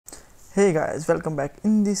Hey guys, welcome back.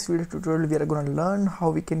 In this video tutorial we are going to learn how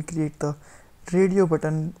we can create the radio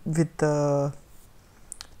button with the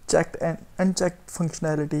checked and unchecked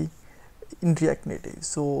functionality in React Native.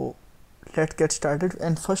 So let's get started,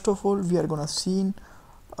 and first of all we are going to see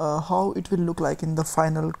how it will look like in the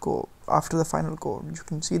final code. After the final code, you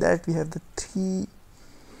can see that we have the three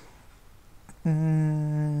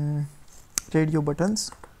radio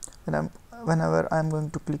buttons, and whenever I'm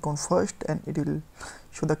going to click on first, and it will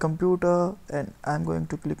show the computer, and I'm going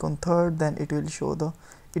to click on third, then it will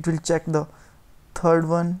check the third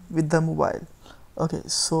one with the mobile. Okay,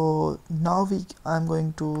 so now I'm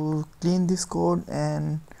going to clean this code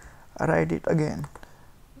and write it again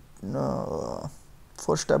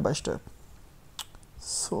for step by step.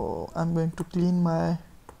 So I'm going to clean my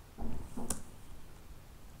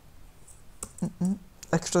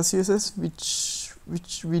extra CSS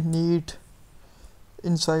which we need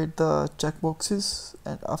inside the checkboxes,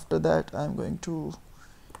 and after that I'm going to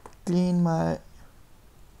clean my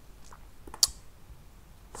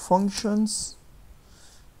functions,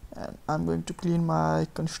 and I'm going to clean my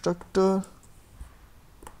constructor.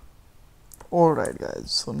 Alright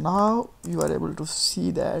guys, so now you are able to see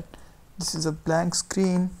that this is a blank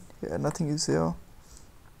screen here, nothing is here.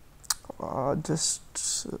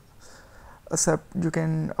 Just accept, you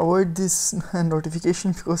can avoid this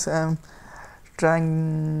notification because I'm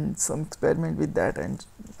trying some experiment with that, and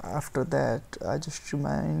after that I just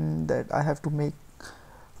remind that I have to make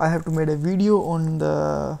a video on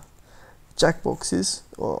the checkboxes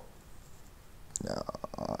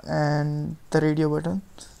and the radio button.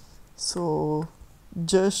 So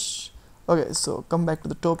just okay, so come back to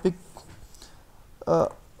the topic.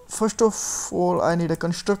 First of all I need a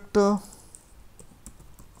constructor,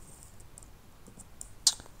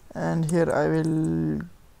 and here I will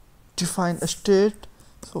define a state.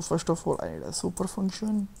 So first of all I need a super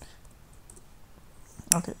function.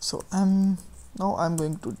 Okay, so now I'm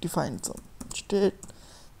going to define some state,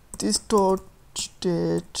 this dot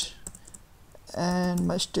state, and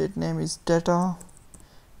my state name is data,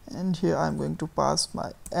 and here I'm going to pass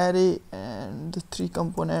my array and the three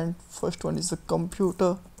component. First one is the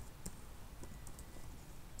computer,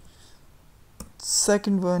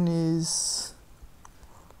 second one is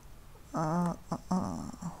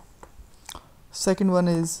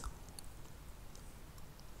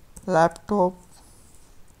laptop,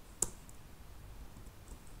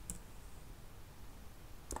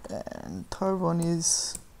 and third one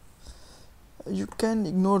is, you can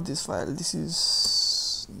ignore this file, this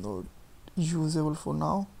is not usable for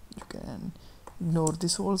now. You can ignore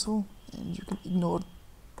this also, and you can ignore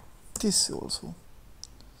this also.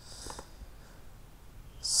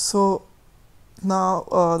 So now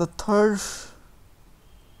the third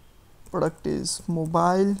product is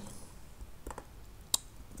mobile,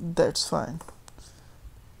 that's fine.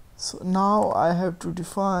 So now I have to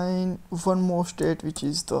define one more state, which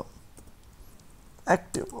is the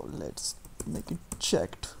active. Let's make it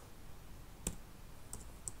checked,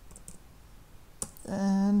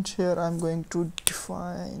 and here I'm going to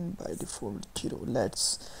define by default 0.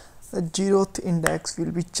 The 0th index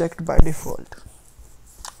will be checked by default.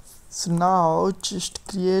 So now just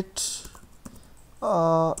create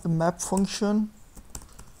a map function.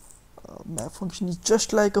 Map function is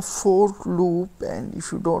just like a for loop, and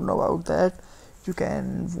if you don't know about that, you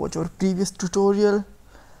can watch our previous tutorial,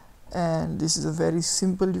 and this is a very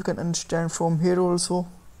simple, you can understand from here also.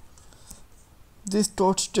 This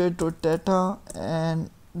dot state dot data,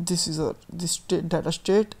 and this is this data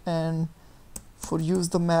state, and for use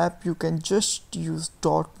the map you can just use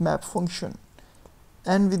dot map function,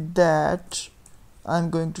 and with that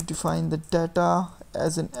I'm going to define the data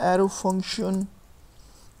as an arrow function,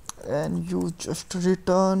 and you just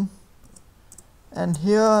return, and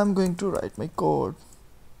here I'm going to write my code.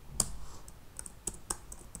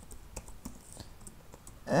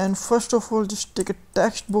 And first of all just take a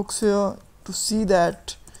text box here to see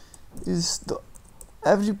that is the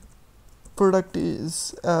every product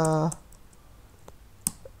is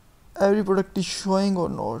showing or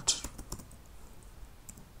not.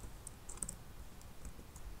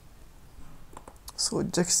 So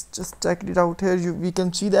just check it out here. We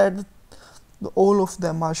can see that all of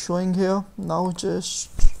them are showing here. Now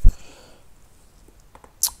just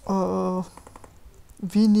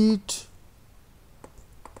we need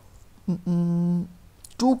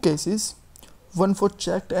two cases, one for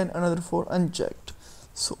checked and another for unchecked.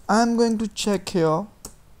 So I'm going to check here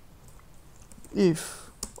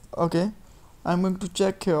if I'm going to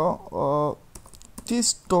check here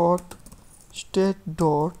this dot state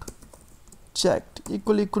dot checked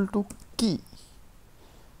equal to key.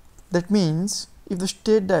 That means if the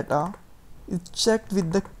state data is checked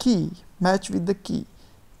with the key, match with the key.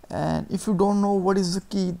 And if you don't know what is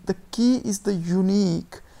the key is the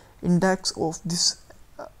unique index of this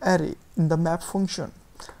array in the map function.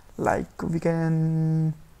 Like we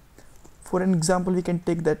can, for an example, we can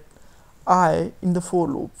take that I in the for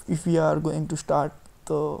loop. If we are going to start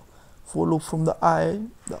the for loop from the I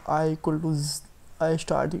equal to I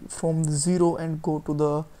start from 0 and go to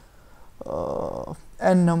the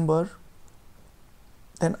n number,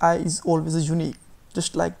 then I is always a unique.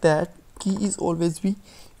 Just like that, key is always be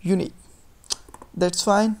unique. That's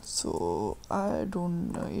fine. So I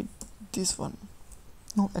don't need this one.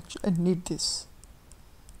 No, actually I need this.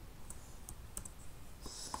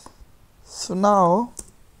 So now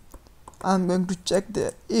I'm going to check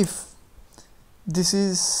there. If this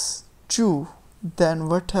is true, then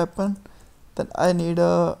what happened? Then I need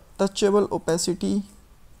a touchable opacity.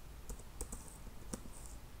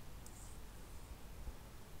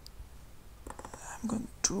 I'm going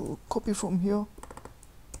to copy from here.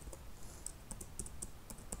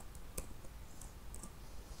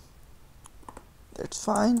 That's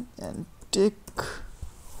fine, and take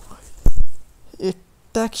a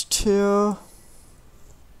text here.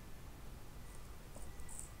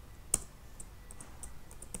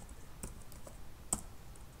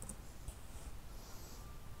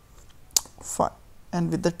 Fine,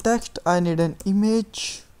 and with the text I need an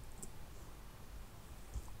image.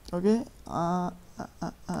 Okay, I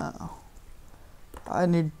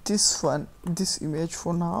need this one, this image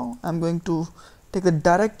for now. I'm going to take the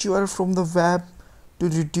direct URL from the web to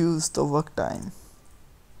reduce the work time,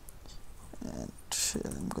 and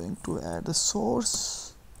I'm going to add the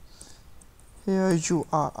source here,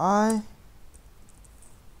 URI,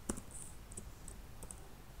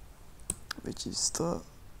 which is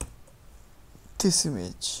this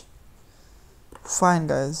image. Fine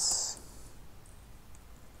guys,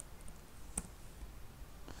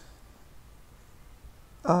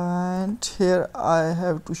 and here I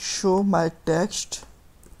have to show my text,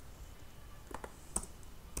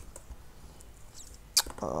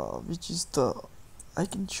 which is I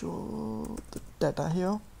can show the data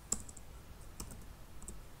here.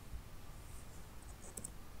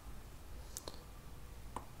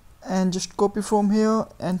 And just copy from here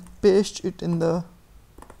and paste it in the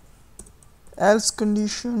else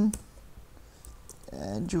condition,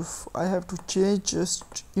 and I have to change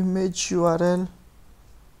just image URL,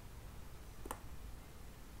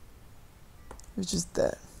 which is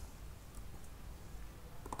there.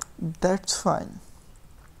 That's fine.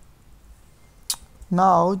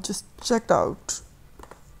 Now just check out.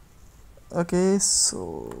 Okay,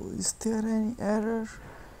 so is there any error?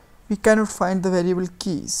 We cannot find the variable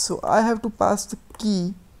key, so I have to pass the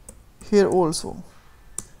key here also.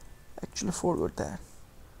 Actually forgot that.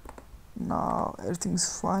 Now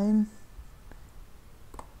everything's fine.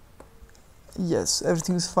 Yes,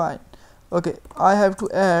 everything's fine. Okay, I have to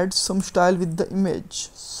add some style with the image,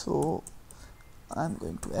 so I'm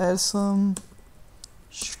going to add some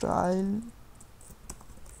styles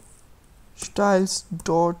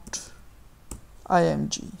dot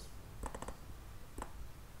img.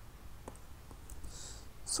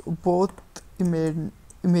 So both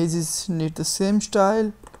images need the same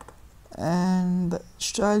style, and the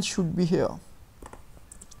style should be here.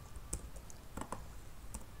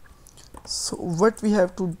 So what we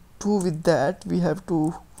have to do with that, we have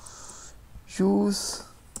to use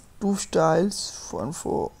two styles, one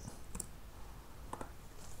for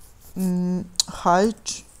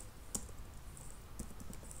height,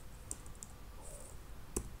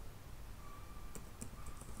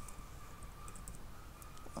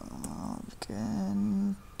 we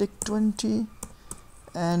can take 20,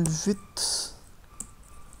 and width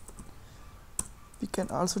we can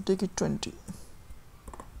also take it 20.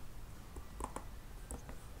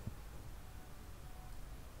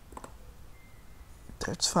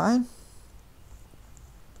 That's fine.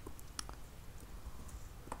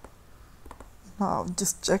 Now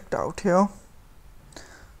just checked out here,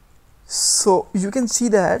 so you can see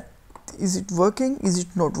that is it working, is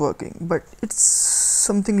it not working, but it's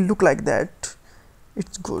something look like that.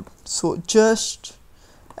 It's good. So just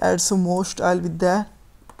add some more style with that.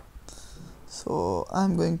 So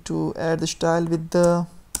I'm going to add the style with the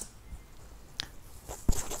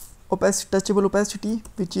opacity, touchable opacity,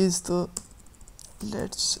 which is the,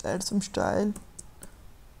 let's add some style.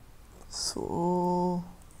 So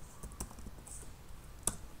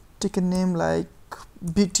take a name like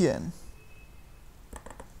BTN.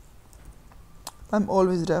 I'm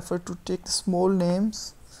always refer to take the small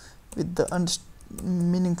names with the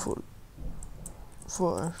meaningful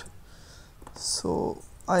word. So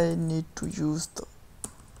I need to use the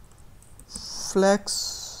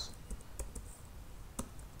flex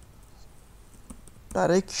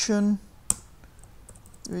direction,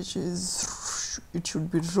 which is it should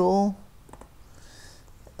be row,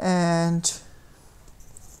 and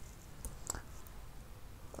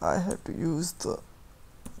I have to use the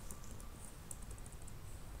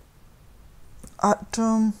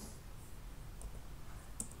item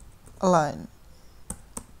align.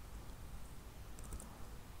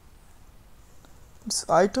 It's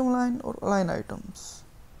item line or align items?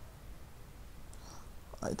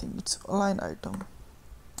 I think it's align item.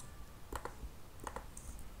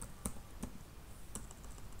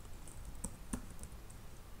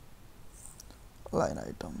 Align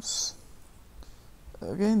items.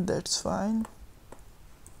 Again, that's fine.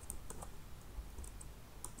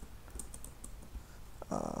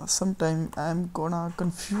 Sometime I'm gonna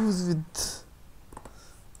confuse with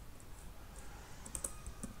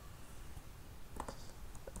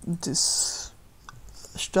this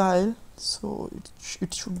style, so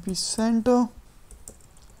it should be center.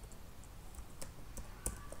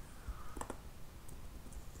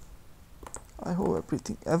 I hope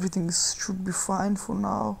everything should be fine for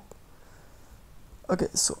now. Okay,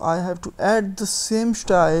 so I have to add the same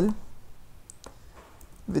style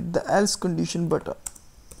with the else condition button.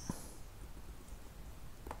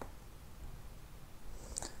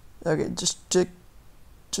 Okay, just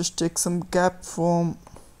take some gap from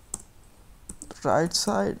the right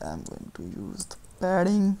side. I'm going to use the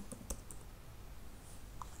padding.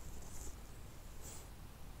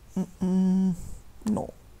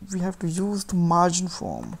 No, we have to use the margin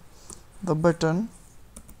from the button.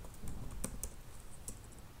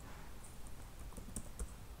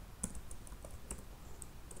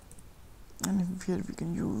 And here we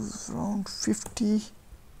can use around 50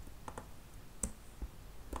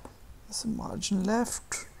 as a margin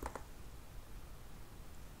left.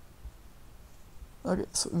 Okay,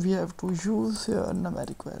 so we have to use here a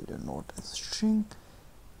numeric value, not as string,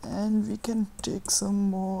 and we can take some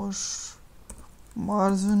more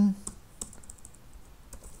margin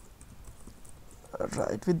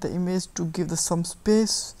right with the image to give the some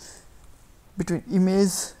space between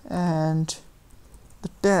image and the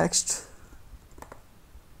text.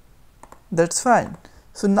 That's fine.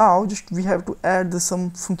 So now just we have to add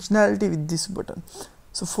some functionality with this button.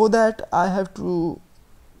 So for that I have to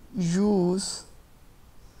use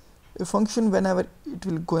a function. Whenever it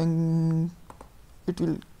will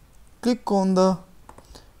click on the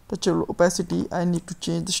touchable opacity, I need to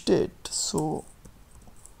change the state. So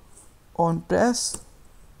on press,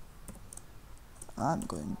 I'm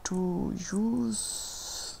going to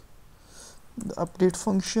use the update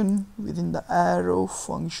function within the arrow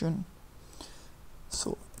function.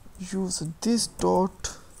 So use this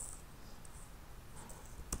dot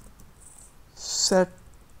set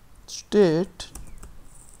state,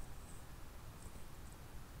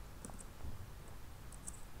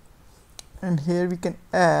 and here we can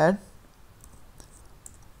add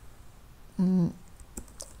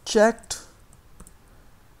checked,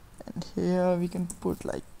 and here we can put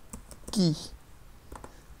like key.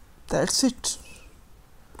 That's it.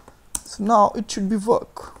 So now it should be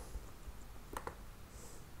work.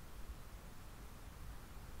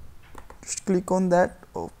 Just click on that.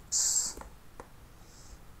 Oops,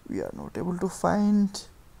 we are not able to find.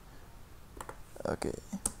 Okay,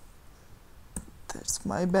 that's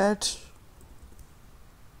my bad.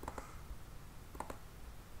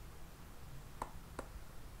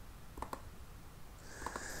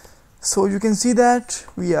 So you can see that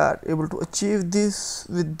we are able to achieve this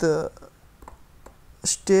with the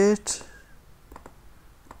state.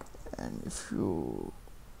 And if you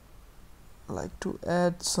like to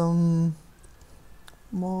add some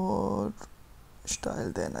more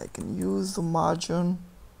style, then I can use the margin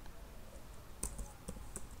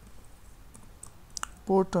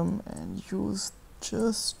bottom and use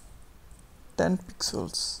just 10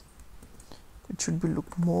 pixels. It should be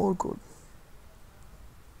look more good,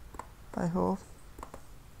 I hope.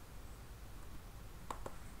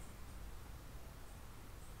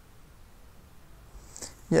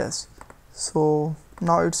 Yes, so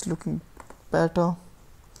now it's looking better.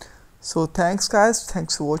 So thanks guys,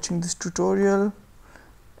 thanks for watching this tutorial,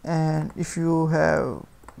 and if you have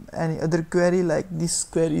any other query, like this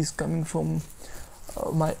query is coming from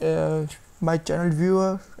my channel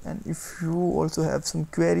viewer, and if you also have some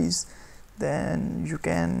queries, then you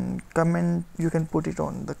can comment, you can put it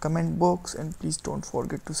on the comment box. And please don't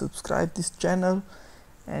forget to subscribe this channel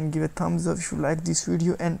and give a thumbs up if you like this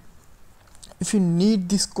video. And if you need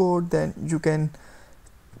this code, then you can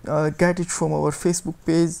get it from our Facebook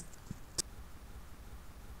page,